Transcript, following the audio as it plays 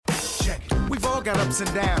We've all got ups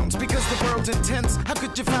and downs because the world's intense. How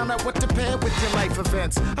could you find out what to pair with your life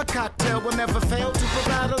events? A cocktail will never fail to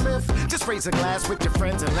provide a lift. Just raise a glass with your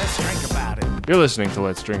friends and let's drink about it. You're listening to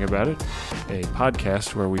Let's Drink About It, a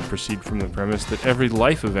podcast where we proceed from the premise that every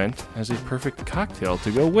life event has a perfect cocktail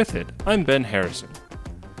to go with it. I'm Ben Harrison.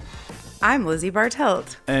 I'm Lizzie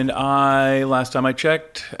Bartelt. And I, last time I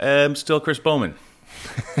checked, am still Chris Bowman.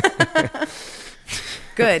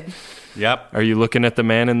 Good. Yep. Are you looking at the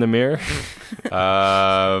man in the mirror?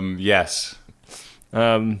 Yes.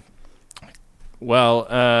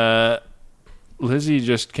 Lizzie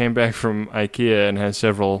just came back from IKEA and has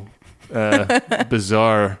several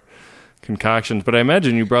bizarre concoctions, but I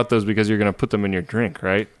imagine you brought those because you're going to put them in your drink,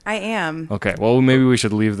 right? I am. Okay, well, maybe we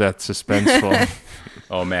should leave that suspenseful.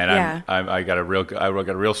 Oh man, Yeah. I got a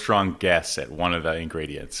real strong guess at one of the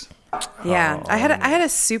ingredients. Yeah. I had a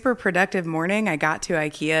super productive morning. I got to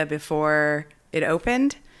IKEA before it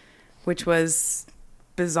opened, which was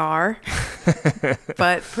bizarre,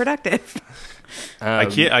 but productive.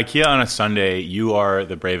 IKEA on a Sunday, you are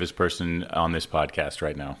the bravest person on this podcast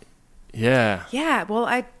right now. Yeah. Yeah. Well,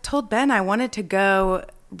 I told Ben I wanted to go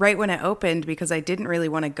right when it opened because I didn't really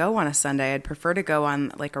want to go on a Sunday. I'd prefer to go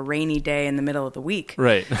on like a rainy day in the middle of the week.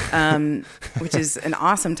 Right. Which is an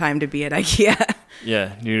awesome time to be at IKEA.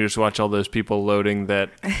 Yeah, you just watch all those people loading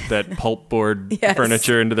that pulpboard Yes.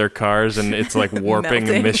 furniture into their cars, and it's like warping and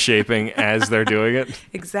Melting. misshaping as they're doing it.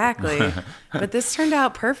 Exactly. But this turned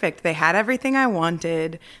out perfect. They had everything I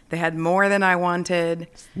wanted. They had more than I wanted.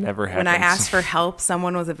 Never happens. When I asked for help,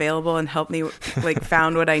 someone was available and helped me, like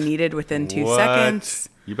found what I needed within 2 What? seconds.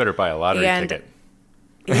 You better buy a lottery And- ticket.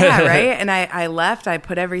 Yeah, right? And I left. I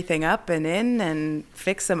put everything up and in and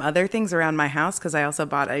fixed some other things around my house because I also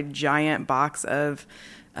bought a giant box of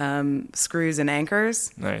screws and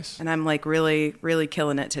anchors. Nice. And I'm like really, really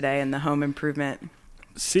killing it today in the home improvement.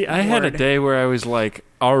 See, I had a Lord. day where I was like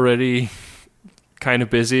already kind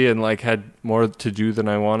of busy and like had more to do than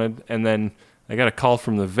I wanted, and then I got a call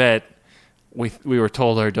from the vet. We were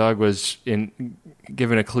told our dog was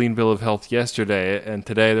given a clean bill of health yesterday, and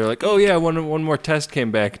today they're like, oh yeah, one more test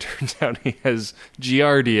came back. Turns out he has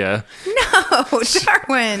Giardia. No,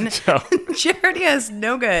 Darwin. So, Giardia is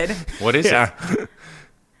no good. What is it? yeah.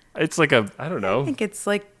 It's like I don't know. I think it's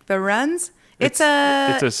like the runs. It's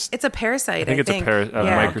It's a parasite. I think it's a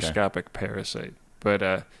Yeah. microscopic parasite. But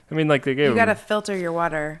I mean, like they gave You got to him. filter your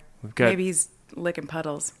water. got- Maybe he's licking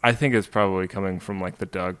puddles. I think it's probably coming from like the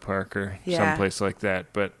dog park or Yeah. someplace like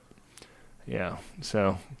that. But yeah,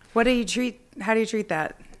 so How do you treat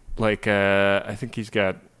that? like I think he's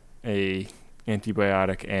got a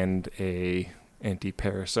antibiotic and a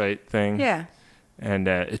anti-parasite thing. Yeah. And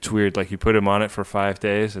it's weird. Like you put him on it for 5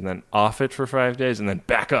 days and then off it for 5 days and then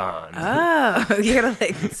back on. Oh, you gotta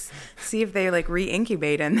like see if they like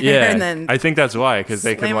re-incubate in there, Yeah, and then I think that's why, because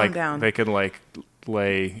they can slam 'em like down. they can like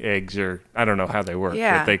lay eggs, or I don't know how they work,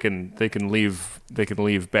 Yeah. but they can leave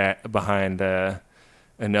behind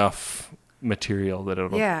enough material that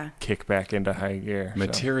it'll Yeah. kick back into high gear. So.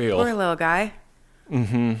 Material. poor little guy.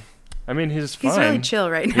 I mean, he's fine. He's really chill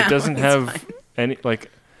right now. He doesn't He's have fine. any like,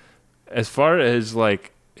 as far as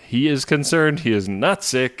like he is concerned, he is not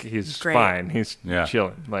sick. He's Great. fine. He's Yeah.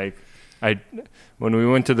 chilling. Like when we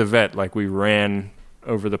went to the vet, like we ran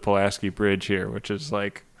over the Pulaski Bridge here, which is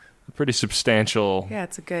like a pretty substantial. Yeah,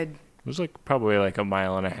 it's a good, It was like probably like a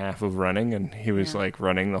mile and a half of running, and he was Yeah. like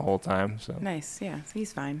running the whole time. So nice. Yeah, so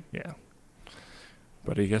he's fine. yeah,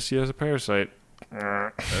 but I guess he has a parasite.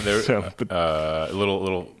 There, So, but- a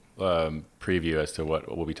little preview as to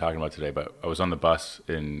what we'll be talking about today. But I was on the bus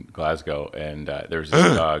in Glasgow, and there's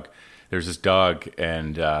this dog. There's this dog,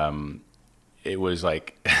 and it was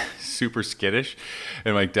like super skittish.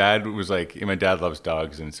 And my dad loves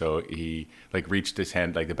dogs, and so he like reached his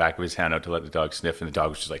hand, like the back of his hand out to let the dog sniff, and the dog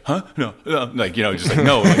was just like, huh, no, like just like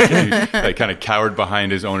no, like, he, like kind of cowered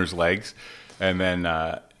behind his owner's legs, and then.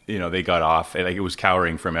 They got off, and like it was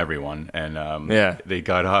cowering from everyone, and they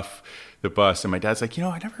got off the bus, and my dad's like,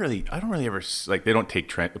 I don't really ever like, they don't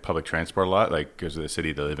take public transport a lot, like because of the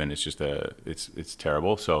city they live in. It's just it's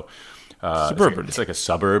terrible. So Suburban. It's like a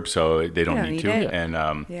suburb, so they don't need to. it.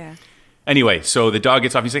 And Yeah. anyway, so the dog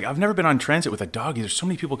gets off. He's like, I've never been on transit with a dog. There's so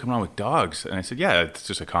many people coming on with dogs. And I said, yeah, it's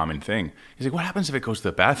just a common thing. He's like, what happens if it goes to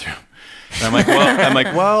the bathroom? And I'm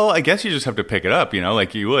like, well, I guess you just have to pick it up,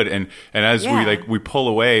 like you would. And as Yeah. we pull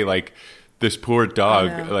away, like this poor dog,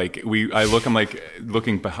 Oh, no. like I'm like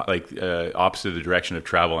looking behind, like opposite the direction of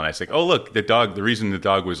travel. And I was like, oh, look, the reason the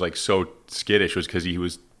dog was like so skittish was because he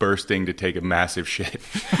was bursting to take a massive shit.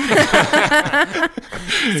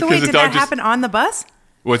 So wait, the did dog that happen on the bus?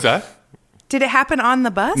 What's that? Did it happen on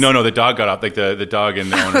the bus? No, the dog got off. Like the dog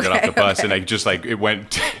and the owner got off the bus, and I just like it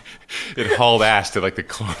went, it hauled ass to like the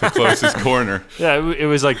closest corner. Yeah, it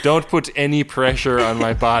was like, don't put any pressure on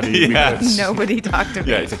my body. Yeah. because- Nobody talked to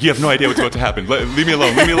me. Yeah, it's like, you have no idea what's about to happen. Leave me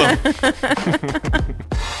alone. Leave me alone.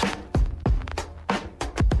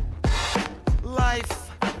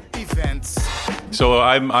 Life events. So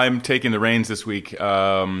I'm taking the reins this week.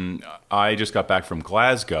 I just got back from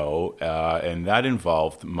Glasgow, and that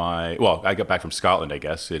involved I got back from Scotland, I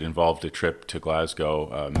guess. It involved a trip to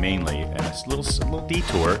Glasgow mainly, and a little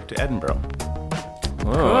detour to Edinburgh.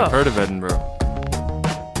 Oh, Cool. I've heard of Edinburgh.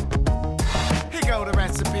 Here go the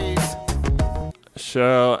recipes.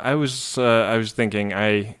 So I was thinking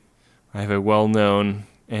I have a well-known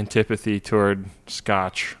antipathy toward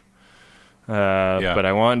Scotch, but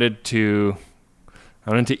I wanted to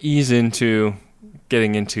ease into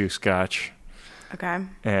getting into Scotch, Okay.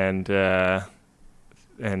 and I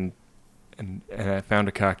found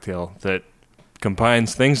a cocktail that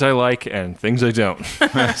combines things I like and things I don't.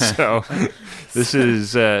 So this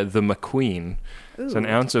is the McQueen. It's an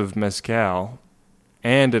ounce of mezcal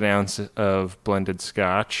and an ounce of blended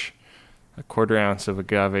Scotch, a quarter ounce of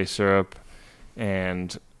agave syrup,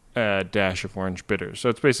 and a dash of orange bitters. So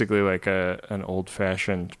it's basically like an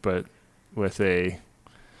old-fashioned, but with a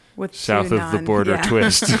With south two of the border yeah.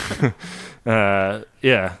 twist.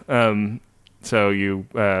 So you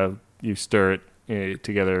stir it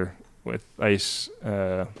together with ice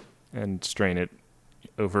and strain it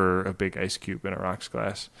over a big ice cube in a rocks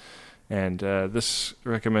glass. And this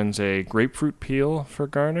recommends a grapefruit peel for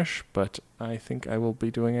garnish, but I think I will be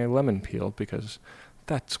doing a lemon peel because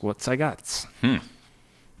that's what I got.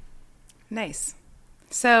 Nice.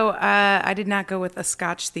 So I did not go with a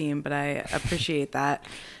Scotch theme, but I appreciate that.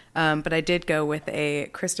 But I did go with a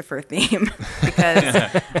Christopher theme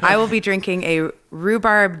because I will be drinking a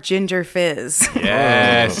rhubarb ginger fizz.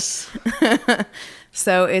 Yes.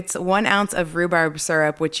 So it's 1 ounce of rhubarb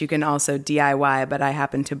syrup, which you can also DIY, but I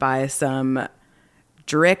happened to buy some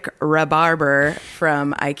Drick Rhabarber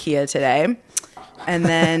from IKEA today. And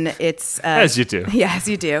then it's... As you do. Yeah, as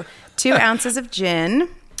you do. 2 ounces of gin,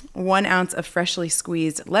 1 ounce of freshly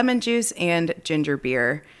squeezed lemon juice, and ginger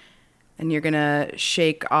beer. And you're going to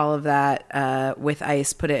shake all of that with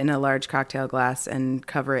ice, put it in a large cocktail glass, and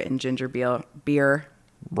cover it in ginger beer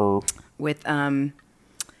with a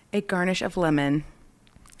garnish of lemon.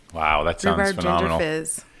 Wow, that sounds Rhubarb phenomenal. ginger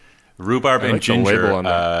fizz. Rhubarb I and like the label ginger. on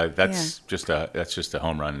that. That's just a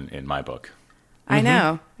home run in my book. I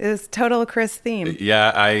know. It's total Chris theme.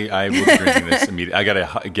 Yeah, I will be drinking this immediately. I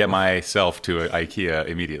got to get myself to IKEA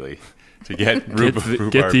immediately to get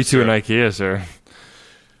rhubarb. Get thee to an syrup. IKEA, sir.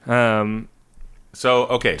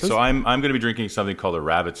 So I'm going to be drinking something called a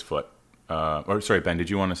rabbit's foot. Sorry, Ben, did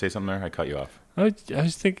you want to say something there? I cut you off. I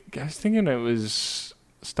was thinking it was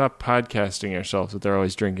stop podcasting yourself that they're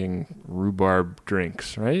always drinking rhubarb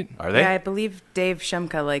drinks, right? Are they? Yeah, I believe Dave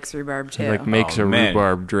Shumka likes rhubarb too. He makes Oh, a man.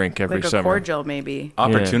 rhubarb drink every like a summer. cordial, maybe.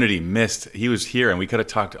 Opportunity missed. He was here, and we could have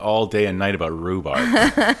talked all day and night about rhubarb.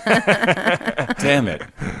 Damn it.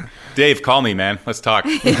 Dave, call me, man. Let's talk.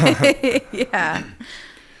 Yeah.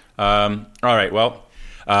 All right. Well,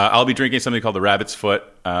 I'll be drinking something called the Rabbit's Foot.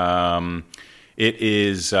 It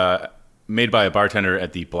is made by a bartender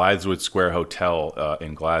at the Blytheswood Square Hotel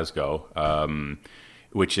in Glasgow,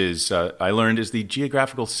 which is, I learned, is the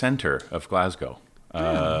geographical center of Glasgow.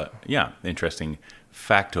 Yeah, interesting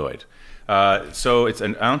factoid. So it's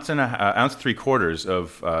an ounce and ounce 3/4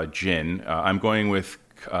 of gin. I'm going with,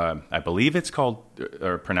 I believe it's called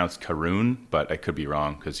or pronounced Caroon, but I could be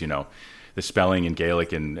wrong because the spelling in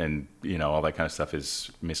Gaelic and all that kind of stuff is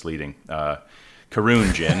misleading.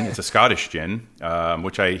 Caroon gin. It's a Scottish gin,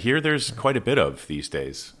 which I hear there's quite a bit of these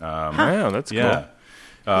days. Wow, that's Yeah.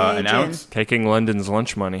 cool. An gin. ounce. Taking London's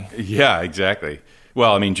lunch money. Yeah, exactly.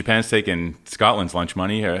 Well, I mean, Japan's taking Scotland's lunch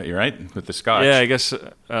money, you're right, with the Scotch. Yeah, I guess.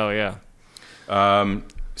 Oh, yeah.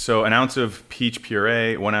 So an ounce of peach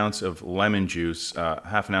puree, 1 ounce of lemon juice,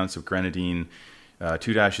 half an ounce of grenadine,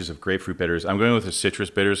 2 dashes of grapefruit bitters. I'm going with the citrus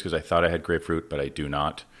bitters because I thought I had grapefruit, but I do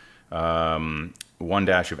not. 1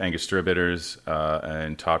 dash of Angostura bitters,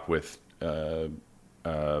 and topped with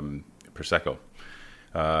Prosecco.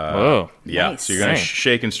 Whoa. Yeah, Nice. so you're going to Dang.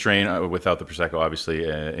 shake and strain without the Prosecco, obviously,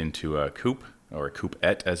 into a coupe, or a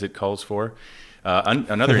coupette as it calls for.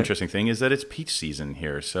 Another interesting thing is that it's peach season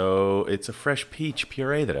here, so it's a fresh peach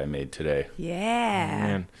puree that I made today. Yeah.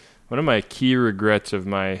 Man, one of my key regrets of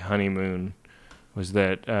my honeymoon was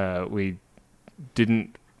that we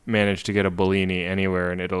didn't manage to get a Bellini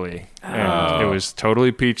anywhere in Italy. And it was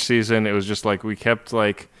totally peach season. It was just like we kept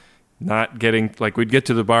not getting, like, we'd get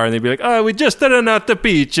to the bar and they'd be like, oh, we just did at the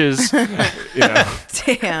beaches.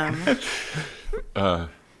 Damn.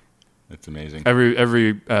 That's amazing.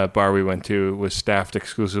 Every bar we went to was staffed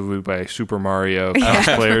exclusively by Super Mario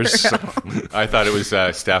cosplayers. So. I thought it was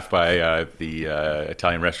staffed by the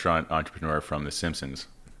Italian restaurant entrepreneur from The Simpsons.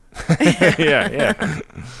 Yeah.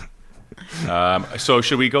 So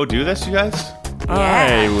should we go do this, you guys?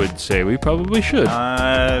 I would say we probably should.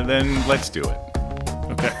 Then let's do it.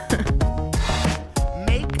 Okay.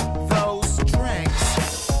 Make those drinks.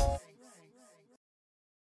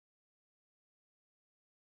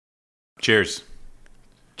 Cheers.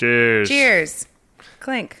 Cheers.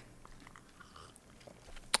 Clink.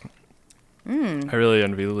 I really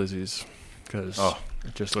envy Lizzie's because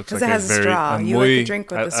it just looks like Because it has a straw. You like a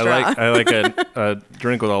drink with a straw. I like a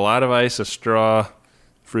drink with a lot of ice, a straw,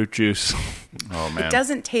 fruit juice. Oh, man. It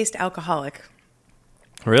doesn't taste alcoholic,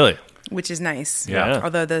 Really? which is nice. Yeah.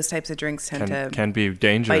 Although those types of drinks tend to Can be bite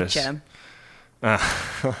dangerous. you.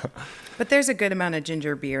 But there's a good amount of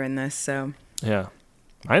ginger beer in this, so Yeah.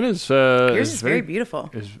 Mine is yours is very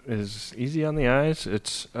beautiful. Is easy on the eyes.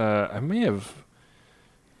 It's I may have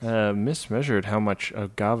mismeasured how much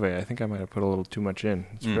agave. I think I might have put a little too much in.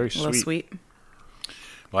 It's very A little sweet.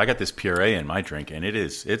 Well, I got this puree in my drink, and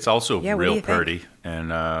it's also Yeah, what do real you think? purty. And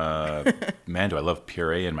man, do I love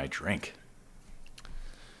puree in my drink.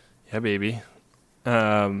 Yeah, baby.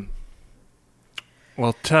 Well,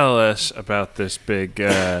 tell us about this big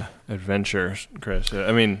adventure, Chris.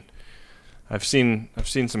 I mean, I've seen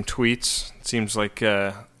some tweets. It seems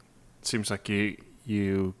like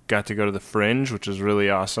you got to go to the Fringe, which is really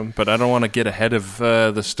awesome. But I don't want to get ahead of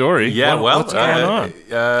the story. Yeah, what's going on?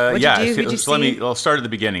 What'd you do? Who'd you So see? I'll start at the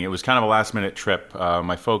beginning. It was kind of a last minute trip.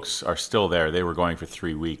 My folks are still there. They were going for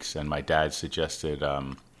 3 weeks, and my dad suggested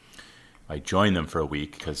I join them for a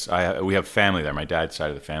week because we have family there. My dad's side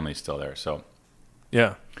of the family is still there. So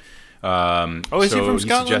Yeah. Is he from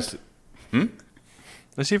Scotland?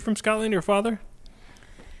 Is he from Scotland, your father?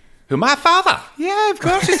 Who, my father? Yeah, of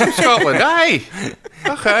course he's from Scotland. Hey,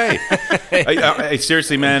 okay. I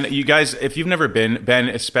seriously, man, you guys, if you've never been, Ben,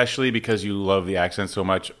 especially because you love the accent so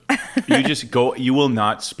much, you just go. You will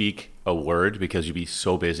not speak a word because you'll be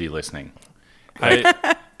so busy listening. I'm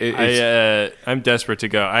desperate to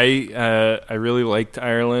go. I really liked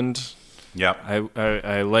Ireland. Yeah.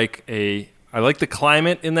 I like the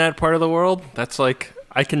climate in that part of the world. That's like,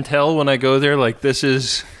 I can tell when I go there, like, this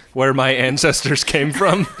is where my ancestors came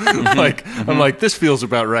from. I'm like, this feels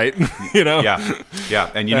about right. You know?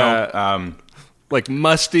 Yeah. And you know, like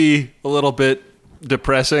musty, a little bit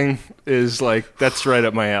depressing is like, that's right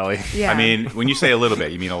up my alley. Yeah. I mean, when you say a little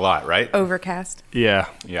bit, you mean a lot, right? Overcast. Yeah.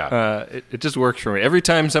 Yeah. It just works for me. Every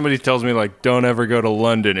time somebody tells me, like, don't ever go to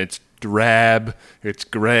London, it's drab, it's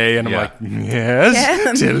gray, and I'm like,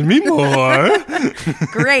 yes, tell me more.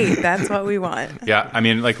 Great. That's what we want. Yeah. I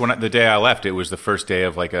mean, like the day I left, it was the first day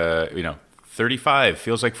of like 35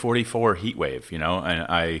 feels like 44 heat wave, and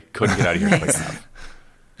I couldn't get out of here quick enough.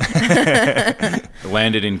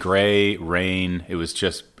 Landed in gray, rain. It was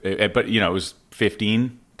just, but it was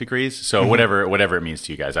 15 degrees. So whatever it means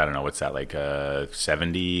to you guys, I don't know. What's that, like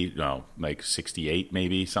 70? No, like 68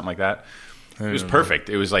 maybe, something like that. It was perfect.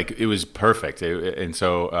 It was perfect. And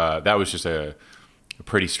so that was just a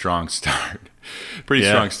pretty strong start.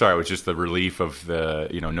 Strong start with just the relief of the,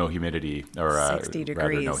 no humidity or 60 degrees.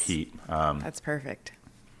 rather no heat. That's perfect.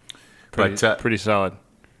 Pretty solid.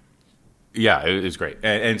 Yeah, it was great.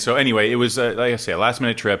 And so anyway, it was, like I say, a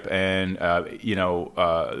last-minute trip, and,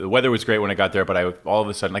 the weather was great when I got there, but all of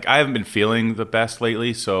a sudden, like, I haven't been feeling the best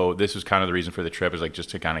lately, so this was kind of the reason for the trip, is like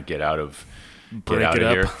just to kind of get out of Break it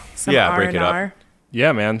up. here. Some break it R&R. up.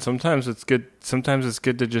 Yeah, man. Sometimes it's good. Sometimes it's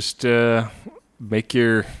good to just make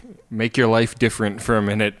your life different for a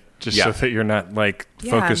minute, just so that you're not like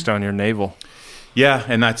focused on your navel. Yeah,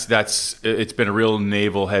 and that's it's been a real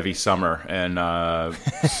navel heavy summer, and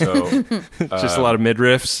so just a lot of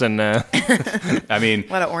midriffs and I mean,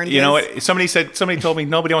 a lot of oranges. You know what? Somebody told me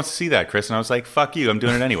nobody wants to see that, Chris, and I was like, "Fuck you! I'm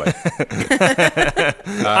doing it anyway."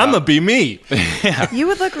 I'm a be me. You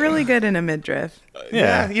would look really good in a midriff.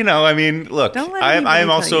 Yeah. I mean, look, Don't let anybody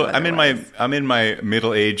I'm also tell you I'm in my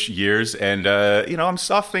middle age years, and I'm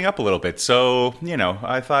softening up a little bit. So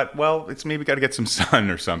I thought, well, it's maybe got to get some sun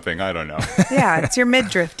or something. I don't know. Yeah, it's your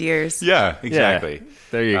midriff years. Yeah, exactly. Yeah.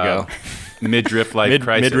 There you go. Midriff life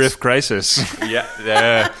crisis. Midriff crisis.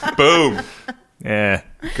 Yeah. Boom. Yeah.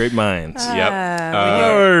 Great minds. Yep.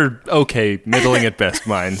 Or okay, middling at best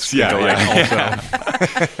minds. Yeah.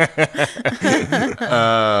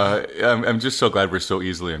 I'm just so glad we're so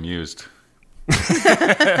easily amused.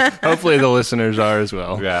 Hopefully the listeners are as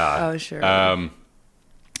well. Yeah. Oh, sure.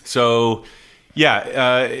 So,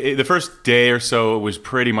 the first day or so was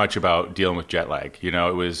pretty much about dealing with jet lag. You know,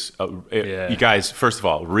 it was, you guys, first of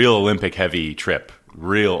all, real Olympic heavy trip.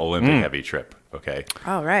 Okay.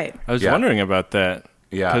 All right. I was wondering about that.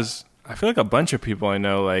 Yeah. Because I feel like a bunch of people I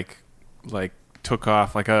know, like took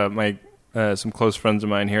off. Like some close friends of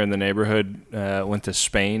mine here in the neighborhood went to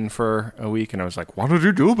Spain for a week, and I was like, what did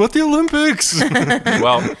you do about the Olympics?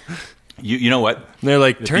 Well, you know what? And they're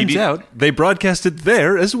like, turns out they broadcasted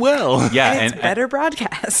there as well. Yeah, and it's better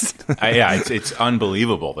broadcast. It's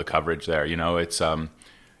unbelievable, the coverage there. You know, it's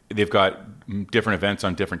they've got different events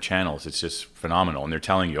on different channels. It's just phenomenal, and they're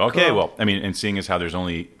telling you, okay, cool. Well, I mean, and seeing as how there's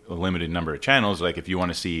only a limited number of channels, like if you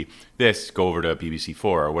want to see this, go over to BBC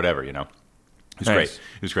 4 or whatever. You know, it was great.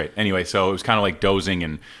 It was great. Anyway, so it was kind of like dozing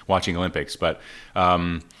and watching Olympics, but.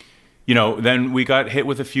 You know, then we got hit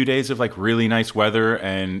with a few days of like really nice weather,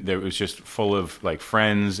 and it was just full of like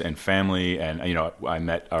friends and family. And you know, I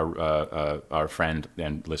met our friend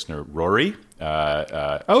and listener Rory.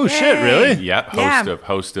 Shit! Really? Yeah,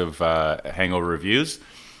 host of Hangover Reviews.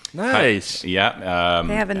 Nice. They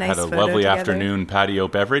have a nice had a photo lovely together. afternoon patio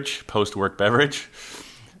beverage, post-work beverage.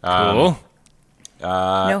 Cool.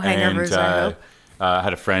 No hangovers, I hope.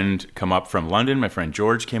 Had a friend come up from London. My friend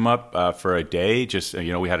George came up for a day. Just,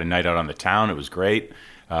 you know, we had a night out on the town. It was great.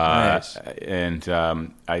 Nice. And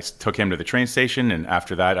I took him to the train station. And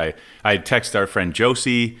after that, I texted our friend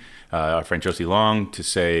Josie Long, to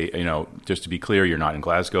say, you know, just to be clear, you're not in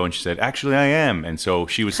Glasgow. And she said, actually, I am. And so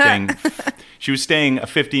she was staying. She was staying a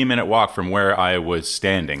 15-minute walk from where I was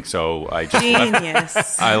standing. So I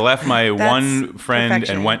just left my one friend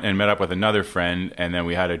perfection. and went and met up with another friend, and then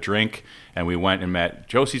we had a drink, and we went and met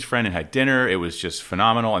Josie's friend and had dinner. It was just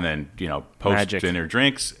phenomenal. And then, you know, post-dinner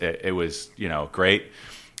drinks, it was, you know, great.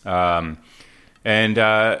 And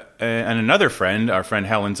another friend, our friend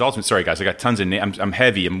Helen Zaltzman. Sorry, guys, I got tons of names. I'm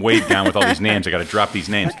heavy. I'm weighed down with all these names. I got to drop these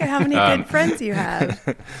names. Look at how many good friends you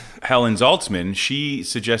have. Helen Zaltzman, she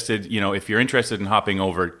suggested, you know, if you're interested in hopping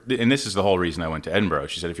over, and this is the whole reason I went to Edinburgh.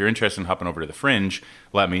 She said, if you're interested in hopping over to the Fringe,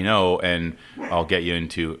 let me know, and I'll get you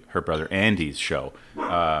into her brother Andy's show.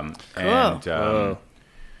 Cool.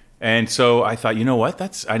 And so I thought, you know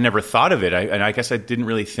what? I never thought of it. I guess I didn't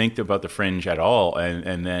really think about the Fringe at all.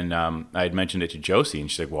 And then I had mentioned it to Josie,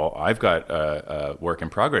 and she's like, well, I've got a work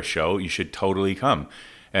in progress show. You should totally come.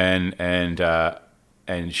 And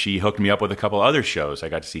she hooked me up with a couple other shows. I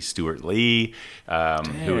got to see Stuart Lee,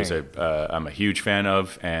 who is I'm a huge fan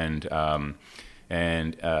of, and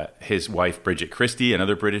his wife Bridget Christie,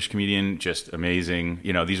 another British comedian, just amazing.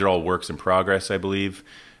 You know, these are all works in progress, I believe.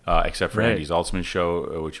 Except for Andy Zaltzman's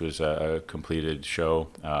show, which was a completed show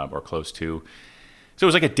or close to. So it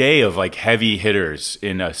was like a day of like heavy hitters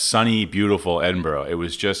in a sunny, beautiful Edinburgh. It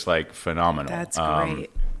was just like phenomenal. That's great.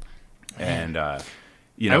 And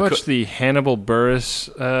you know, I watched the Hannibal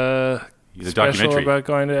Buress the special documentary about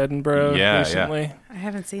going to Edinburgh recently. Yeah. I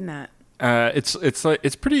haven't seen that.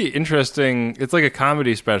 It's pretty interesting. It's like a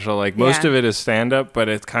comedy special. Like most of it is stand up, but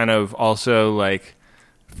it kind of also like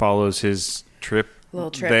follows his trip. Little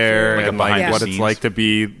trip there like and behind like what the it's scenes. like to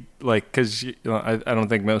be like, because I don't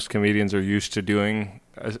think most comedians are used to doing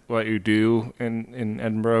what you do in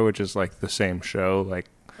Edinburgh, which is like the same show like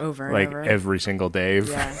over and like over. every single day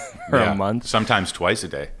for a month, sometimes twice a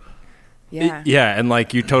day. And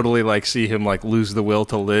like you totally like see him like lose the will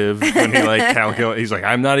to live when he like calculate. He's like,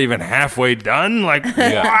 I'm not even halfway done. Like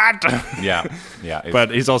what? Yeah.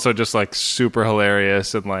 But he's also just like super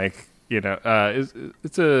hilarious and like, you know,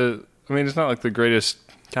 I mean, it's not like the greatest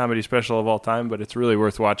comedy special of all time, but it's really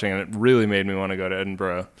worth watching, and it really made me want to go to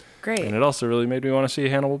Edinburgh. Great. And it also really made me want to see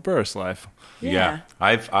Hannibal Buress live. Yeah.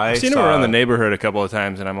 I've seen him around the neighborhood a couple of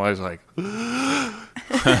times, and I'm always like,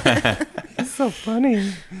 it's so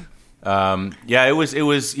funny. It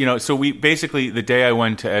was, you know, so we basically, the day I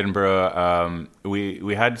went to Edinburgh,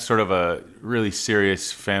 we had sort of a really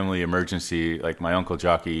serious family emergency. Like my uncle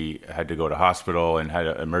Jockey had to go to hospital and had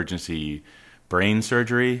an emergency brain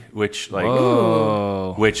surgery, which you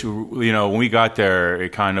know, when we got there,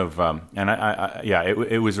 it kind of,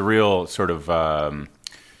 it was a real sort of,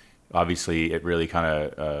 obviously it really kind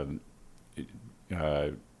of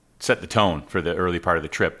set the tone for the early part of the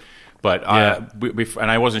trip. But and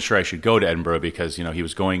I wasn't sure I should go to Edinburgh because, you know, he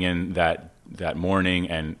was going in that morning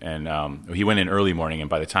and he went in early morning, and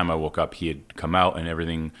by the time I woke up, he had come out and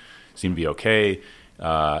everything seemed to be okay.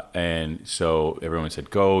 And so everyone said,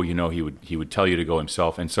 go, you know, he would tell you to go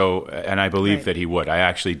himself. And so, and I believe that he would. I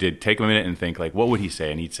actually did take a minute and think, like, what would he say?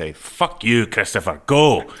 And he'd say, fuck you, Christopher,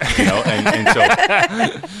 go, you know?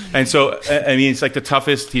 And so, I mean, it's like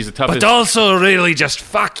he's the toughest. But also really just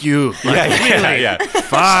fuck you. Like, yeah.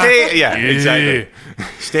 Fuck Stay, yeah, you. exactly.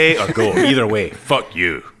 Stay or go, either way, fuck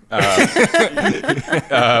you.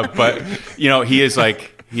 But, you know, he is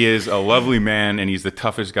a lovely man, and he's the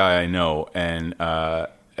toughest guy I know.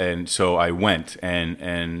 And so I went,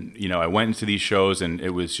 and you know, I went into these shows, and it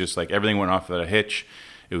was just like everything went off without a hitch.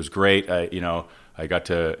 It was great. I got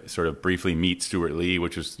to sort of briefly meet Stuart Lee,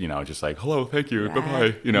 which was, you know, just like, hello, thank you,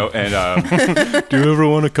 bye-bye, you know. And do you ever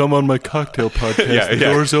want to come on my cocktail podcast? The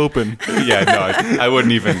door's open. Yeah, no, I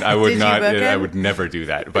wouldn't even. I would Did not. you book I him? would never do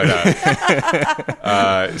that. But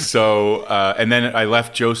and then I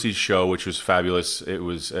left Josie's show, which was fabulous. It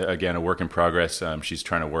was again a work in progress. She's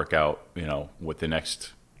trying to work out, you know, what the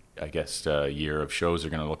next, I guess, year of shows are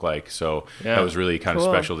going to look like. So that was really kind of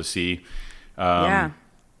special to see. Yeah.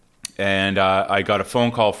 And I got a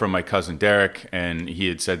phone call from my cousin Derek, and he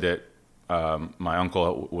had said that my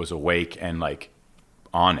uncle was awake and like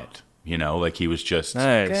on it, you know, like he was just,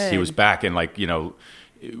 Nice. he was back, and like, you know,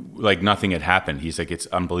 like nothing had happened. He's like, it's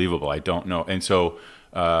unbelievable. I don't know. And so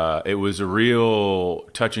it was a real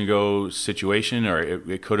touch and go situation, or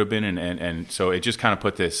it could have been. And so it just kind of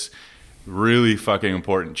put this really fucking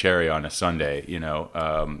important cherry on a Sunday, you know?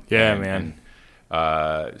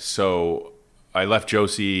 So I left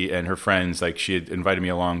Josie and her friends, like she had invited me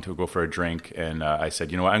along to go for a drink. And I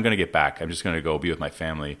said, you know what, I'm going to get back. I'm just going to go be with my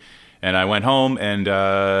family. And I went home and,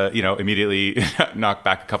 you know, immediately knocked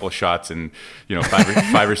back a couple of shots and, you know,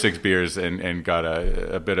 five or six beers and got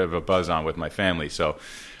a bit of a buzz on with my family. So,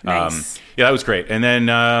 Nice. yeah, that was great. And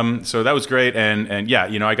then, so that was great. And yeah,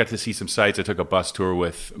 you know, I got to see some sites. I took a bus tour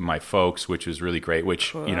with my folks, which was really great,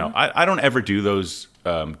 which, you know, I don't ever do those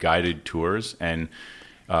guided tours. And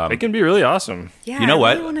It can be really awesome. Yeah, you know I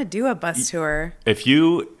what? really want to do a bus tour. if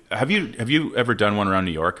you, have you ever done one around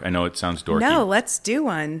New York? I know it sounds dorky. No, let's do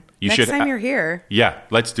one. You Next should- time you're here. Yeah,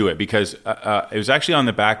 let's do it, because it was actually on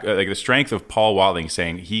the back, like the strength of Paul Watling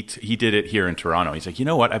saying he did it here in Toronto. He's like, you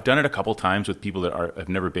know what? I've done it a couple times with people that have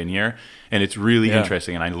never been here, and it's really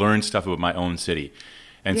interesting, and I learned stuff about my own city.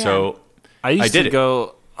 And so I used did to it.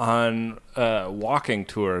 go on walking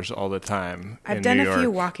tours all the time. I've in done New a few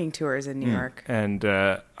York. walking tours in New York. And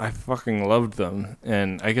I fucking loved them.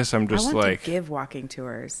 And I guess I'm I just want like, to give walking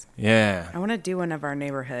tours. yeah, I want to do one of our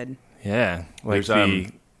neighborhood. yeah, like There's, the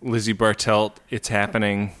Lizzie Bartelt "It's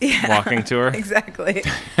Happening" walking tour. Exactly.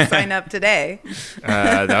 Sign up today.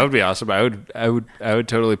 That would be awesome. I would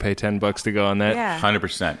totally pay $10 to go on that. Yeah.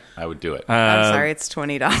 100%, I would do it. I'm sorry, it's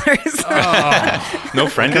 $20. No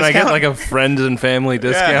friend Can I get discount? like a friends and family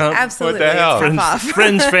discount? Absolutely. What the hell? It's half off.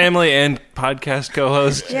 Friends, family, and podcast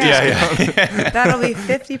co-host. That'll be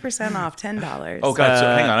 50% off, $10. Oh God! So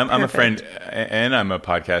hang on, I'm a perfect. friend and I'm a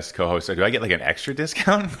podcast co-host. Do I get like an extra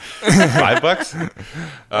discount? $5?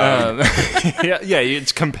 yeah,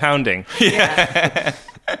 it's compounding. Yeah.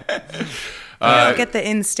 You don't get the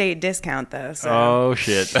in-state discount though. So Oh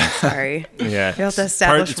shit. sorry. Yeah, You have to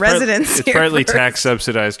establish residence It's here partly first. tax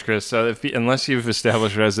subsidized, Chris. So unless you've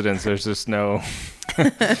established residence, there's just no.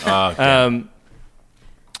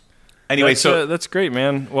 Anyway, so that's great,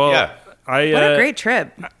 man. Well, Yeah. What a great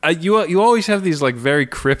trip. You always have these like very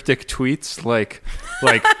cryptic tweets, like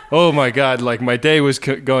oh my god, like my day was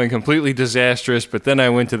going completely disastrous, but then I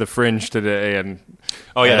went to the Fringe today, and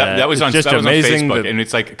oh yeah, that was it's on just that was on amazing Facebook, that- and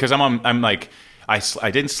it's like because I'm like I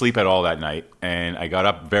didn't sleep at all that night, and I got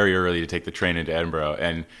up very early to take the train into Edinburgh,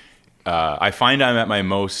 and I find I'm at my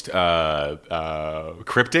most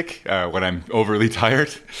cryptic when I'm overly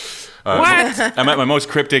tired. What? I'm at my most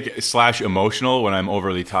cryptic / emotional when I'm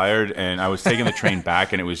overly tired, and I was taking the train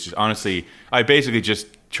back, and it was just honestly, I basically just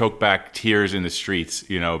choked back tears in the streets,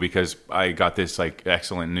 you know, because I got this like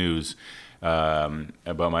excellent news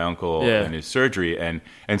about my uncle and his surgery, and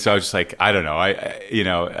so I was just like, I don't know,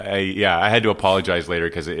 I had to apologize later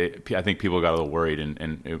because I think people got a little worried,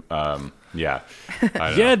 and I don't Yeah,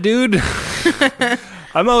 know. dude.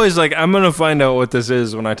 I'm always like, I'm gonna find out what this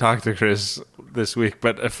is when I talk to Chris this week.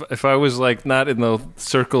 But if I was like not in the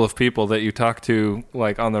circle of people that you talk to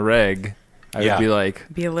like on the reg, I would be like,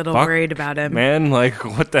 Be a little fuck, worried about him. man. Like,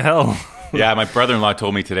 what the hell? Yeah, my brother-in-law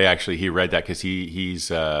told me today. Actually, he read that because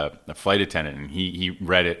he's a flight attendant, and he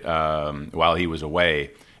read it while he was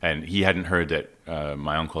away, and he hadn't heard that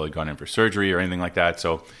my uncle had gone in for surgery or anything like that.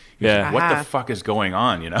 So, he was like, what the fuck is going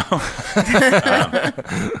on? You know.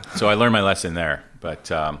 So I learned my lesson there.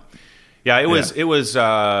 But Yeah, it was.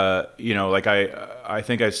 Like I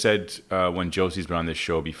think I said when Josie's been on this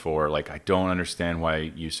show before, like, I don't understand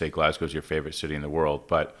why you say Glasgow's your favorite city in the world,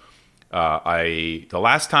 but the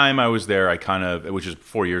last time I was there, which is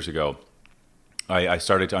 4 years ago, I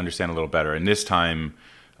started to understand a little better, and this time,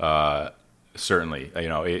 certainly,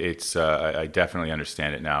 I definitely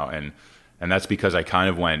understand it now, and that's because I kind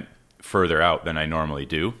of went further out than I normally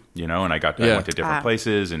do, and I went to different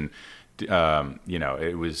places, and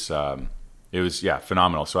it was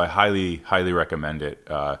phenomenal. So I highly recommend it.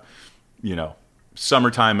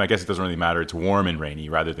 Summertime, I guess it doesn't really matter. It's warm and rainy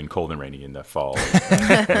rather than cold and rainy in the fall.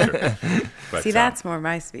 But, see, that's more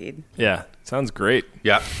my speed. Yeah, sounds great.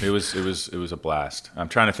 Yeah, it was a blast. I'm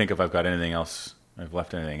trying to think if I've got anything else. I've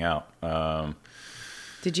left anything out.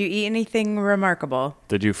 Did you eat anything remarkable?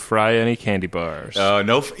 Did you fry any candy bars?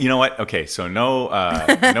 No. You know what? Okay, so no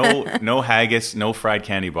haggis, no fried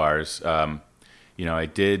candy bars. I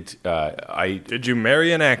did. Did you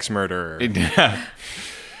marry an axe murderer?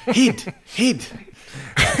 He'd.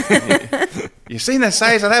 You seen the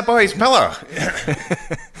size of that boy's pillow?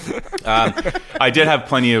 I did have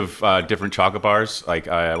plenty of different chocolate bars. Like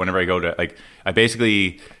whenever I go to, like,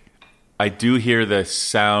 I do hear the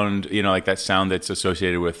sound, like that sound that's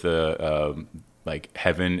associated with the like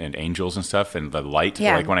heaven and angels and stuff, and the light.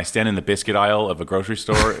 Yeah. Like when I stand in the biscuit aisle of a grocery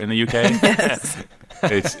store in the UK. Yes.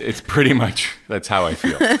 It's pretty much, that's how I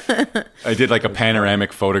feel. I did like a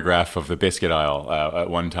panoramic photograph of the biscuit aisle at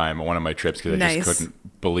one time on one of my trips because I just couldn't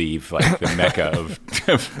believe like the Mecca of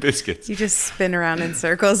biscuits. You just spin around in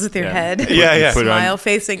circles with your head. Yeah. Smile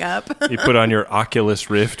facing up. You put on your Oculus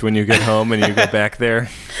Rift when you get home and you go back there.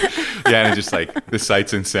 Yeah, and just like the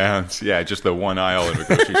sights and sounds. Yeah, just the one aisle of a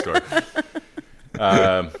grocery store.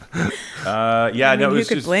 Who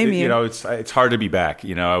could blame you? It's hard to be back.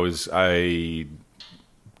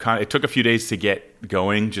 It took a few days to get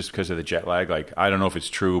going just because of the jet lag. Like, I don't know if it's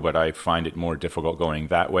true, but I find it more difficult going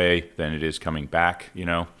that way than it is coming back,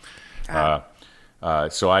 So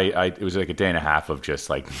it was like a day and a half of just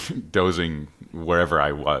like dozing wherever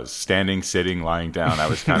I was, standing, sitting, lying down. I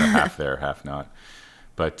was kind of half there, half not.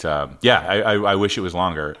 But I wish it was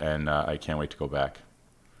longer, and I can't wait to go back.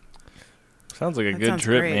 Sounds like a good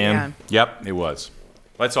trip, great, man. Yeah. Yep, it was.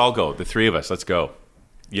 Let's all go. The three of us. Let's go.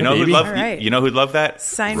 You know Maybe. who'd love? All right. You know who'd love that?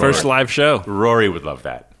 Sign Rory. First live show. Rory would love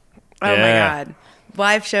that. Oh Yeah. my God.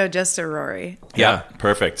 Live show just to Rory. Yeah,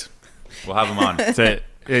 perfect. We'll have him on. That's it.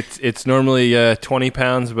 It's normally 20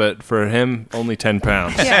 pounds, but for him, only 10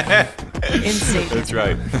 pounds. Yeah. In stage. That's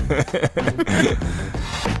right.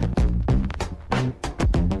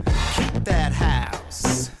 That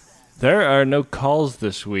house. There are no calls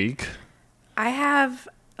this week. I have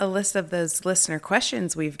a list of those listener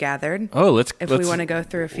questions we've gathered. Oh, let's we want to go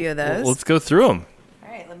through a few of those. Let's go through them. All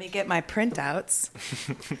right, let me get my printouts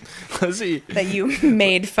Let's see. that you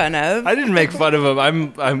made fun of. I didn't make fun of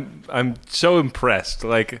him. I'm so impressed.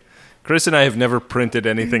 Like, Chris and I have never printed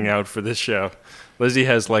anything out for this show. Lizzie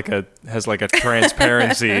has like a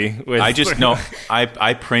transparency with.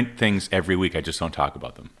 I print things every week. I just don't talk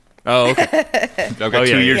about them. Oh, okay. I've got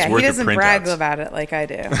 2 years worth he of doesn't printouts. brag about it like I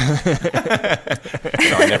do. No,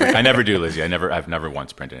 I never do, Lizzie. I've never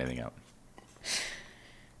once printed anything out.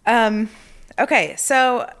 Okay,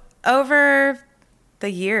 so over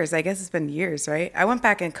the years, I guess it's been years, right? I went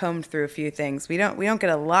back and combed through a few things. We don't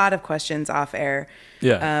get a lot of questions off air,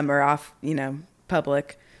 or off,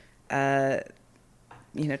 public, Twitter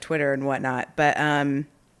and whatnot. But I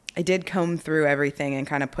did comb through everything and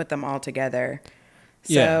kind of put them all together.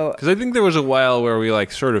 Yeah, because I think there was a while where we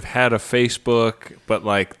like sort of had a Facebook, but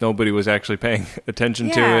like nobody was actually paying attention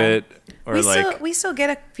to it. Or we still get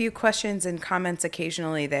a few questions and comments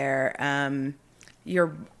occasionally there.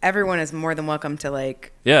 Everyone is more than welcome to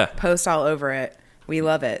post all over it. We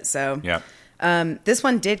love it. So this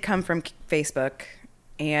one did come from Facebook,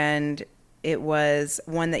 and it was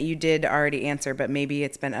one that you did already answer, but maybe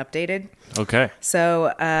it's been updated. Okay.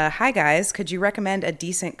 So, hi guys, could you recommend a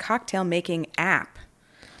decent cocktail making app?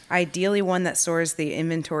 Ideally one that stores the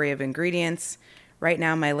inventory of ingredients. Right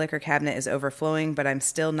now my liquor cabinet is overflowing, but I'm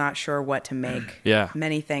still not sure what to make. Yeah.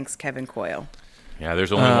 Many thanks, Kevin Coyle. Yeah,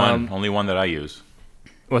 there's only one that I use.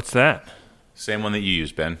 What's that? Same one that you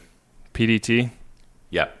use, Ben. PDT?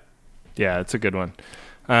 Yep. Yeah, it's a good one.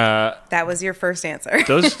 That was your first answer. It's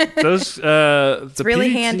really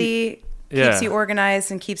PDT, handy. Keeps you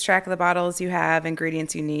organized and keeps track of the bottles you have,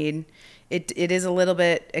 ingredients you need. It is a little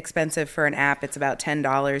bit expensive for an app. It's about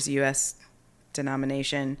 $10 US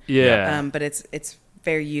denomination. Yeah. But it's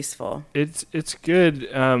very useful. It's good.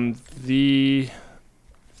 The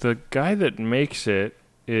guy that makes it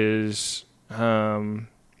is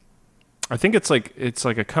I think it's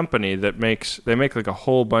like a company that make like a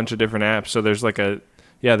whole bunch of different apps. So there's like a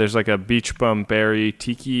Beach Bum Berry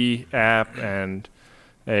Tiki app and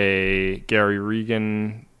a Gary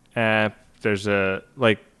Regan app. There's a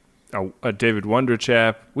David Wondrich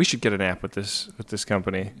app. We should get an app with this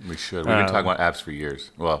company. We should. We've been talking about apps for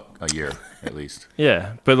years. Well, a year at least.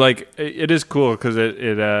 Yeah, but like it is cool because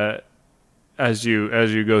it as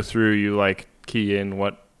you go through, you like key in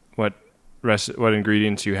what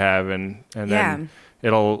ingredients you have, and then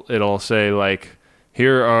it'll say like,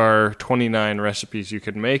 here are 29 recipes you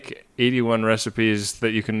can make, 81 recipes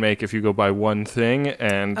that you can make if you go buy one thing,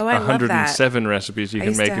 and 107 recipes you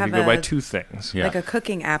can make if you go buy two things. Like a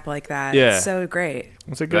cooking app like that. Yeah. It's so great.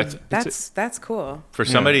 It's a good. That's cool. For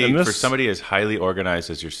somebody as highly organized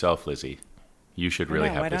as yourself, Lizzie, you should really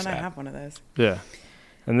have this app. Why don't I have one of those? Yeah,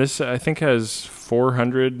 and this I think has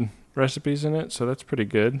 400 recipes in it, so that's pretty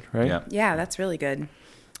good, right? Yeah, that's really good.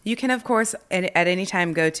 You can, of course, at any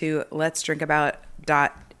time go to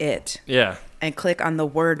letsdrinkabout.it. Yeah. And click on the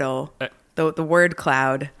Wordle, the word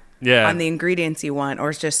cloud. Yeah. On the ingredients you want,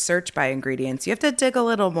 or just search by ingredients. You have to dig a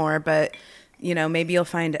little more, but maybe you'll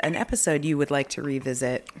find an episode you would like to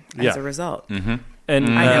revisit as a result. Mm-hmm.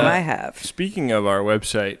 And I know I have. Speaking of our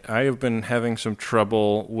website, I have been having some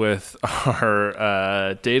trouble with our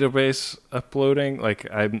database uploading. Like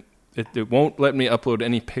it won't let me upload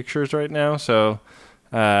any pictures right now, so.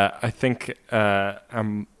 I think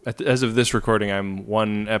as of this recording, I'm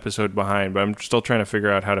one episode behind, but I'm still trying to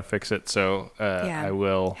figure out how to fix it. So I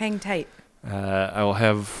will hang tight. I will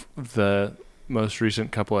have the most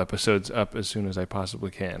recent couple episodes up as soon as I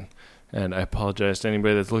possibly can, and I apologize to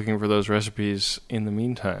anybody that's looking for those recipes in the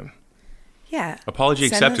meantime. Yeah, apology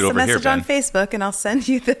accepted over here. Send us a message on Facebook, and I'll send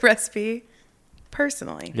you the recipe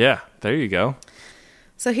personally. Yeah, there you go.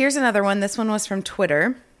 So here's another one. This one was from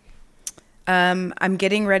Twitter. I'm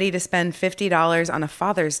getting ready to spend $50 on a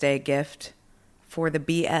Father's Day gift for the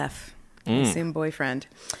BF, assume boyfriend.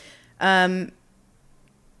 Either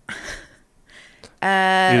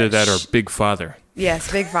that or Big Father.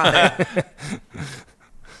 Yes, Big Father.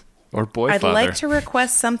 Or Boy Father. I'd like to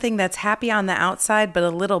request something that's happy on the outside but a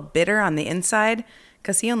little bitter on the inside,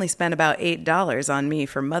 because he only spent about $8 on me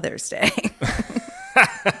for Mother's Day.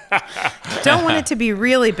 Don't want it to be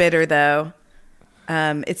really bitter, though.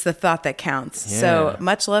 It's the thought that counts. Yeah. So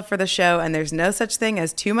much love for the show, and there's no such thing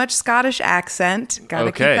as too much Scottish accent.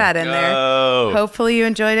 Gotta keep that in there. Hopefully you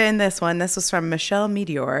enjoyed it in this one. This was from Michelle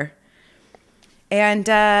Meteor. And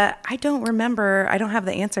I don't remember. I don't have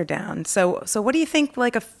the answer down. So what do you think?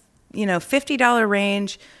 Like a $50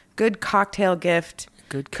 range, good cocktail gift.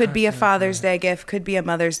 Could be a Father's Day gift. Could be a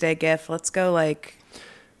Mother's Day gift. Let's go like.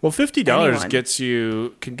 Well, $50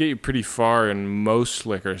 can get you pretty far in most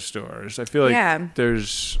liquor stores. I feel like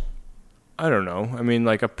there's, I don't know. I mean,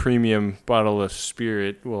 like a premium bottle of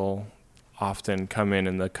spirit will often come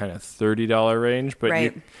in the kind of $30 range,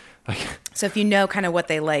 but so if you know kind of what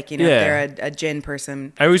they like, if they're a gin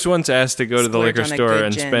person. I was once asked to go to the liquor store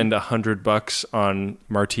and spend $100 on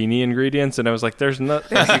martini ingredients, and I was like, "There's no,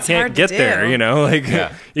 you can't get there." Even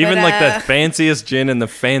the fanciest gin and the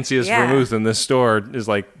fanciest vermouth in this store is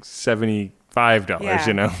like $75.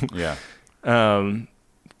 Yeah.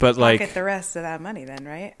 But like, get the rest of that money then,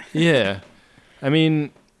 right? Yeah, I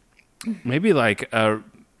mean, maybe like a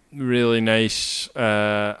really nice.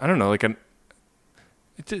 I don't know, like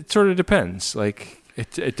It sort of depends. Like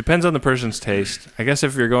it depends on the person's taste. I guess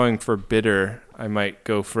if you're going for bitter, I might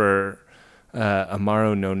go for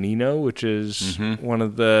Amaro Nonino, which is one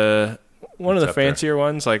of the fancier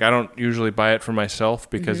ones. Like I don't usually buy it for myself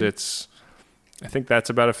because I think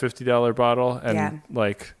that's about a $50 bottle, and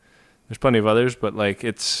like there's plenty of others, but like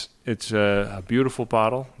it's a beautiful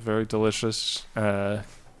bottle, very delicious.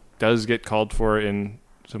 Does get called for in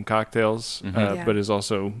some cocktails, but is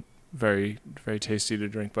also very, very tasty to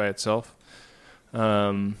drink by itself.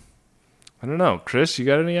 I don't know, Chris. You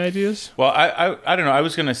got any ideas? Well, I don't know. I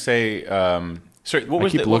was gonna say. Sorry, what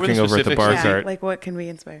was keep looking over at the bar cart. Like, what can we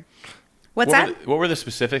inspire? What were the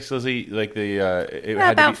specifics, Lizzie? Like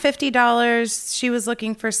about $50. She was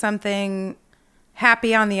looking for something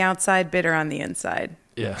happy on the outside, bitter on the inside.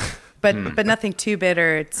 Yeah, but nothing too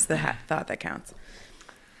bitter. It's the thought that counts.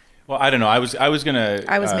 Well, I don't know. I was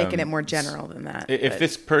making it more general than that. If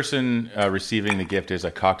this person receiving the gift is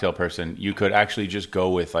a cocktail person, you could actually just go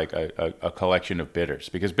with like a collection of bitters,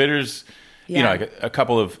 because bitters, like a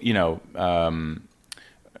couple of, maybe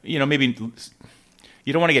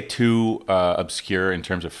you don't want to get too obscure in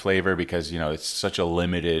terms of flavor, because it's such a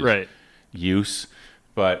limited use.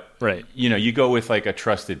 But you go with like a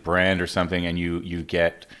trusted brand or something, and you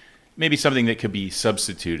get maybe something that could be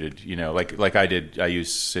substituted, like I did. I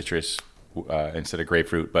used citrus instead of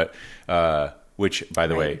grapefruit, but which, by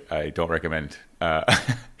the way, I don't recommend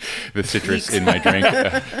the citrus in my drink.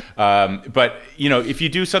 But if you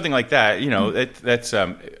do something like that, that's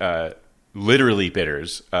literally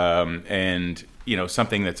bitters, and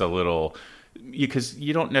something that's a little, because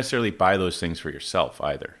you don't necessarily buy those things for yourself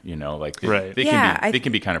either. Right. They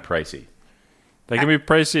can be kind of pricey. They can be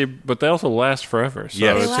pricey, but they also last forever. So They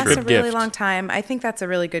it's last a good a really gift. long time. I think that's a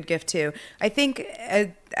really good gift too. I think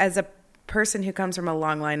as a person who comes from a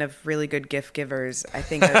long line of really good gift givers, I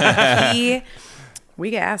think a key. We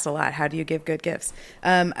get asked a lot, how do you give good gifts?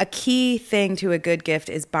 A key thing to a good gift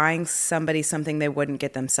is buying somebody something they wouldn't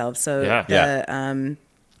get themselves. So the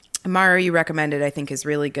Amaro you recommended, I think, is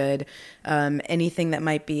really good. Anything that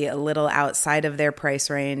might be a little outside of their price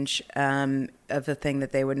range of the thing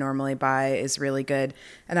that they would normally buy is really good.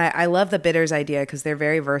 And I love the bitters idea because they're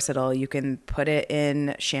very versatile. You can put it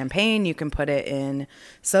in champagne. You can put it in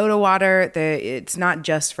soda water. It's not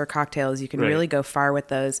just for cocktails. You can really go far with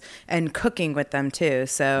those and cooking with them too.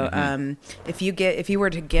 So if you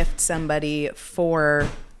were to gift somebody 4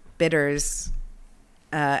 bitters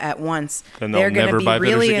at once, then they're going to be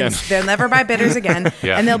really they'll never buy bitters again.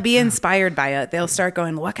 And they'll be inspired by it. They'll start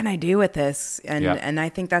going, what can I do with this? And I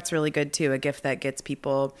think that's really good too, a gift that gets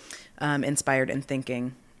people inspired and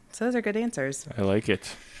thinking. So those are good answers. I like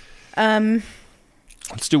it.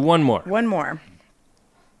 Let's do one more.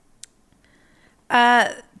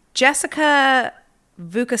 Jessica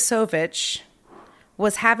Vukasovic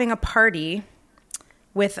was having a party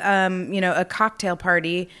with a cocktail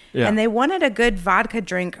party, and they wanted a good vodka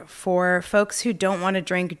drink for folks who don't want to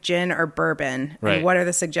drink gin or bourbon. Right. And what are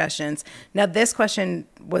the suggestions? Now, this question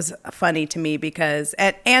was funny to me because,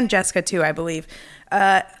 and Jessica too, I believe.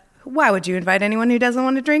 Why would you invite anyone who doesn't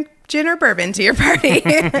want to drink gin or bourbon to your party?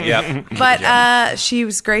 But she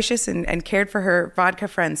was gracious and cared for her vodka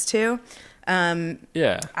friends too.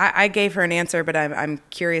 I gave her an answer, but I'm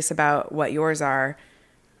curious about what yours are.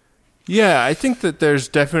 Yeah, I think that there's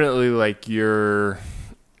definitely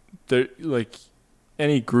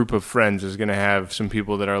any group of friends is going to have some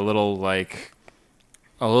people that are a little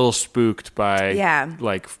spooked by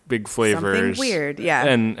big flavors. Something weird,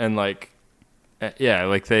 And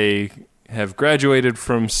they have graduated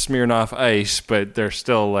from Smirnoff Ice, but they're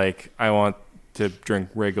still I want to drink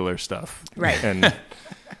regular stuff. Right. And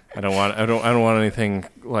I don't want anything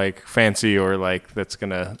fancy or that's going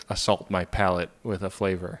to assault my palate with a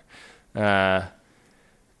flavor. So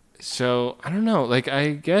I don't know.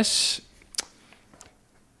 I guess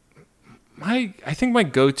I think my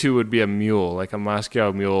go-to would be a mule. A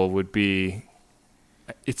Moscow Mule would be.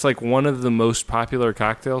 It's one of the most popular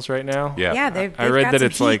cocktails right now. Yeah. They've I read got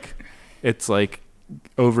that some it's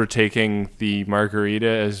overtaking the margarita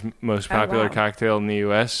as most popular cocktail in the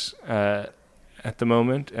U.S. At the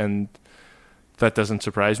moment, and that doesn't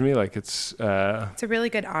surprise me. It's a really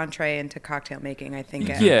good entree into cocktail making, I think.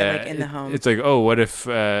 In the home. It's what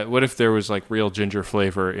if there was real ginger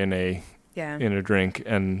flavor in a drink,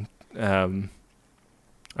 and I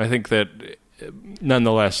think that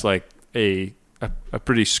nonetheless, a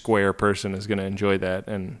pretty square person is going to enjoy that,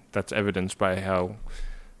 and that's evidenced by how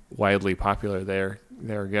widely popular they're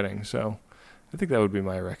getting. So I think that would be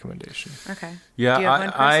my recommendation. Okay. Yeah, Do you have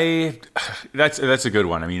one, Chris? That's a good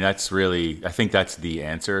one. I mean, I think that's the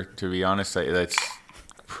answer, to be honest. It's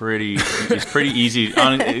pretty easy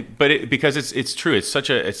but because it's true. It's such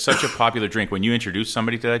a popular drink. When you introduce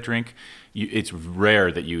somebody to that drink, it's rare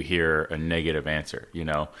that you hear a negative answer,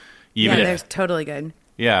 they're totally good.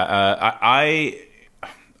 Yeah,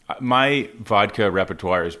 my vodka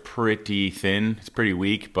repertoire is pretty thin. It's pretty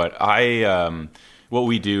weak, but what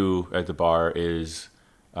we do at the bar is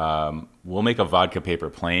we'll make a vodka paper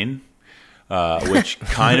plane, which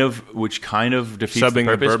kind of defeats Subbing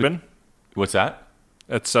the purpose. The bourbon? What's that?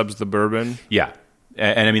 That subs the bourbon. Yeah,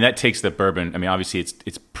 and I mean that takes the bourbon. I mean, obviously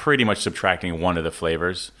it's pretty much subtracting one of the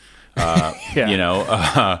flavors. But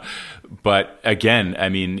again, I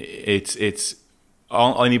mean it's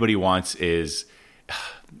all anybody wants is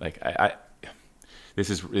this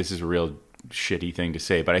is a real shitty thing to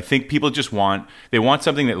say, but I think people just want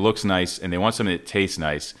something that looks nice and they want something that tastes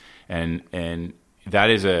nice, and that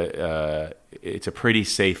is it's a pretty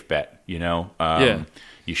safe bet, You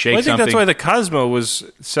shake I think something. that's why the Cosmo was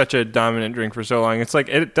such a dominant drink for so long. It's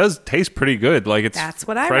it does taste pretty good. That's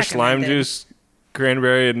what I fresh lime recommended. juice,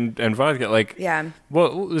 cranberry, and vodka.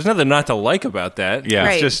 Well, there's nothing not to like about that. Yeah.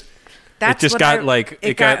 Right. It's just That's it just what got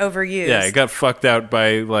it got overused. Yeah, it got fucked out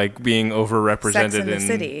by being overrepresented Sex and the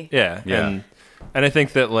City. Yeah. And I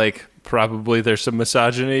think that probably there's some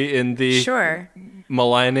misogyny in the Sure.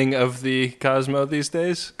 maligning of the Cosmo these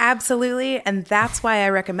days? Absolutely. And that's why I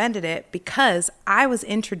recommended it, because I was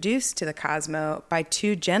introduced to the Cosmo by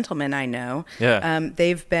two gentlemen I know. Yeah.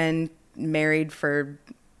 They've been married for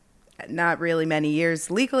not really many years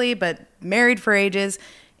legally, but married for ages.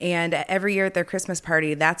 And every year at their Christmas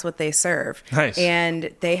party, that's what they serve. Nice. And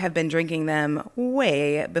they have been drinking them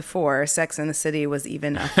way before Sex and the City was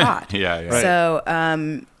even a thought. Yeah. Right. So,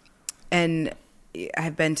 and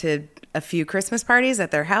I've been to a few Christmas parties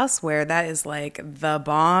at their house where that is like the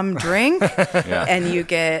bomb drink. Yeah. And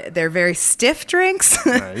they're very stiff drinks.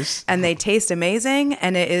 Nice. And they taste amazing.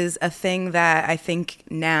 And it is a thing that I think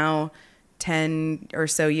now, 10 or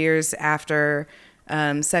so years after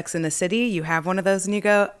Sex in the City, you have one of those and you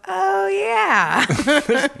go, oh yeah.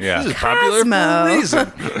 Yeah. This is popular for a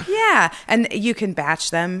reason. Yeah. And you can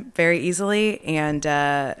batch them very easily. And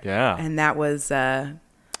and that was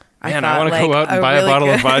Man, I want to go out and buy a bottle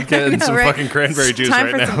of vodka and some fucking cranberry juice Time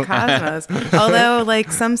right for now. some Cosmos. Although,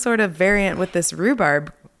 like, some sort of variant with this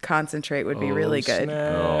rhubarb concentrate would be really good.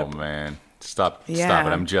 Oh man, stop it! Yeah.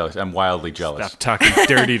 I'm jealous. I'm wildly jealous. Stop talking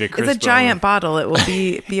dirty to Chris. It's a giant bottle. It will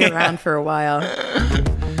be around for a while.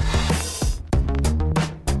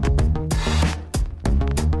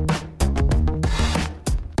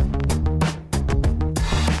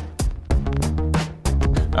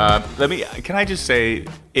 Can I just say,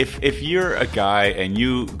 if you're a guy and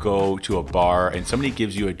you go to a bar and somebody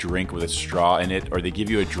gives you a drink with a straw in it, or they give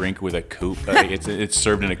you a drink with a coupe, it's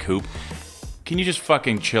served in a coupe, can you just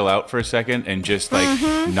fucking chill out for a second and just like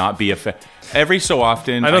not be every so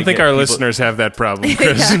often? I don't think our listeners have that problem,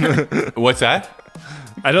 Chris. What's that?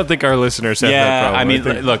 I don't think our listeners have that problem. I mean,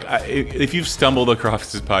 look, if you've stumbled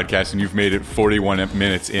across this podcast and you've made it 41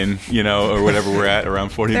 minutes in, or whatever we're at, around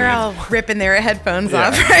 40 They're minutes. all ripping their headphones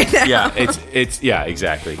off right now. Yeah, it's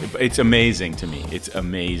exactly. It's amazing to me. It's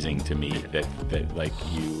amazing to me that like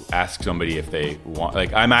you ask somebody if they want.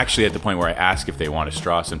 Like, I'm actually at the point where I ask if they want a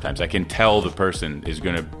straw. Sometimes I can tell the person is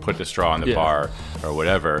going to put the straw in the bar or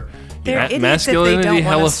whatever. They're idiots if they masculinity don't want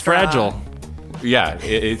hella a straw. fragile. Yeah,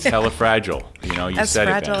 it's hella fragile. You As said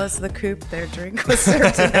fragile it. as the coupe their drink was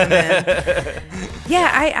served to them in.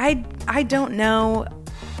 Yeah, I don't know.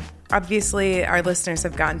 Obviously, our listeners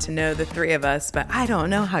have gotten to know the three of us, but I don't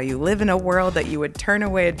know how you live in a world that you would turn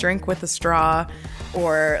away a drink with a straw,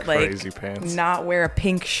 or like Crazy pants. not wear a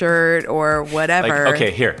pink shirt or whatever. Like, okay,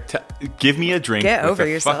 here, give me a drink Get with over a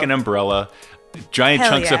yourself. fucking umbrella, giant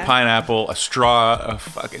Hell chunks of yeah. pineapple, a straw, a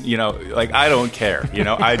fucking, like, I don't care.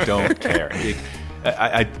 I don't care.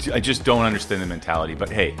 I just don't understand the mentality. But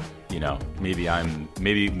hey, maybe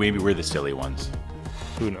we're the silly ones.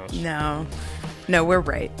 Who knows? No, we're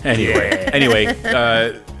right. Anyway,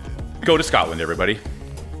 go to Scotland, everybody.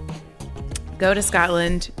 Go to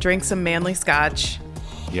Scotland, drink some manly scotch,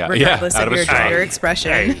 Yeah, regardless out of a your straw. gender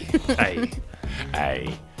expression.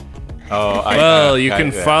 Aye. Well, you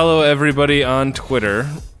can follow everybody on Twitter.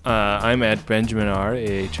 I'm at Benjamin R.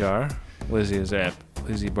 AHR. Lizzie is at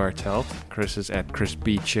Lizzie Bartelt. Chris is at Chris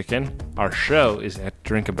B. Chicken. Our show is at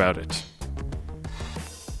Drink About It.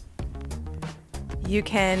 You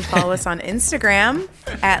can follow us on Instagram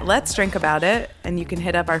at Let's Drink About It, and you can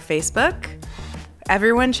hit up our Facebook.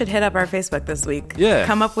 Everyone should hit up our Facebook this week. Yeah.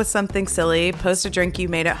 Come up with something silly. Post a drink you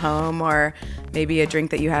made at home, or maybe a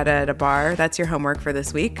drink that you had at a bar. That's your homework for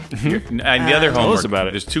this week. And the other Tell homework us about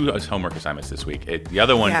it. There's two homework assignments this week. The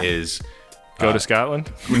other one Yeah. is Go to Scotland?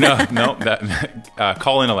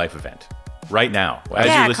 call in a life event right now. As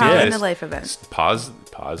Yeah, you listen call to in this, a life event. Pause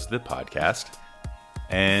the podcast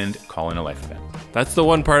and call in a life event. That's the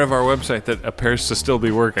one part of our website that appears to still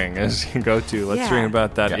be working, is you go to Let's Yeah. Drink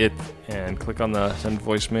About That Yeah. It and click on the send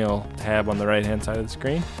voicemail tab on the right-hand side of the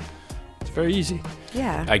screen. It's very easy.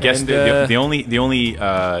 Yeah. I guess And, the only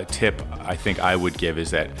tip I think I would give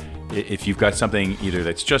is that if you've got something either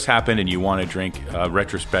that's just happened and you want to drink a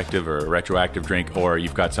retrospective or a retroactive drink, or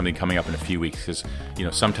you've got something coming up in a few weeks, because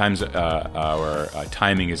sometimes our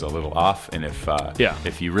timing is a little off, and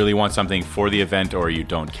if you really want something for the event or you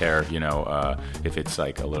don't care, if it's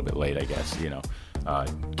like a little bit late, I guess,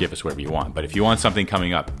 give us whatever you want. But if you want something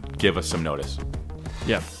coming up, give us some notice.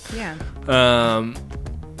 Yeah. Yeah.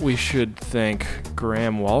 We should thank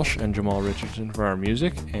Graham Walsh and Jamal Richardson for our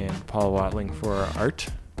music, and Paul Watling for our art.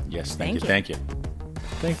 Yes, Thank thank you.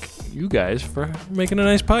 Thank you guys for making a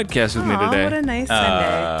nice podcast with me Aw, today. what a nice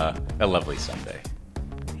Sunday. A lovely Sunday.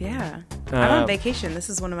 Yeah. I'm on vacation. This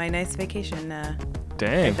is one of my nice vacation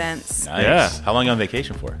Dang. events. Nice. Yeah. How long on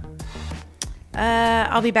vacation for?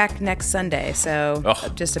 I'll be back next Sunday, so Oh.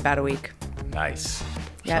 just about a week. Nice.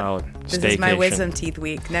 Yep. Solid. This is my Staycation. wisdom teeth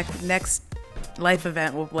week. Next life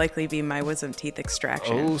event will likely be my wisdom teeth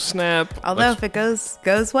extraction. Oh snap! Although if it goes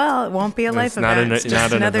well, it won't be a life event. It's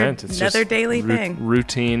just an another event. It's another just daily thing.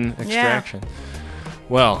 Routine extraction.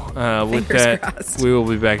 Well, with Fingers that, crossed. we will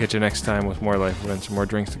be back at you next time with more life events and more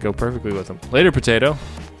drinks to go perfectly with them. Later, potato.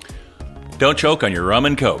 Don't choke on your rum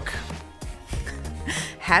and coke.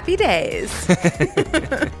 Happy days.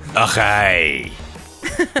 Okay.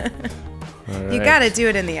 You got to do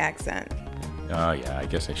it in the accent. Oh, yeah, I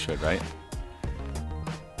guess I should, right?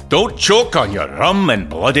 Don't choke on your rum and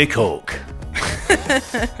bloody coke.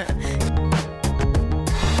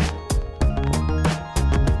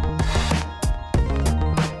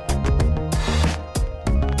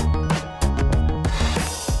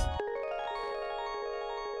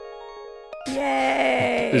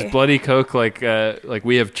 Yay. Is bloody Coke like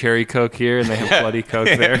we have cherry Coke here and they have bloody Coke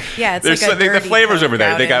there? Yeah, it's There's like a the dirty flavors Coke over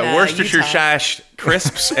there. out They got in, Worcestershire Utah. Sash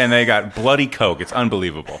crisps and they got bloody Coke. It's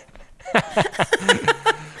unbelievable.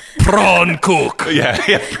 Prawn Coke. Yeah,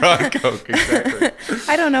 prawn Coke, exactly.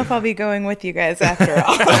 I don't know if I'll be going with you guys after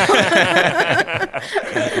all.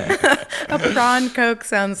 A prawn Coke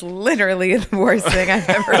sounds literally the worst thing I've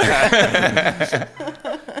ever heard.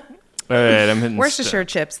 All right, I'm hitting Worcestershire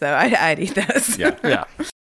chips, though. I'd eat those. Yeah. Yeah.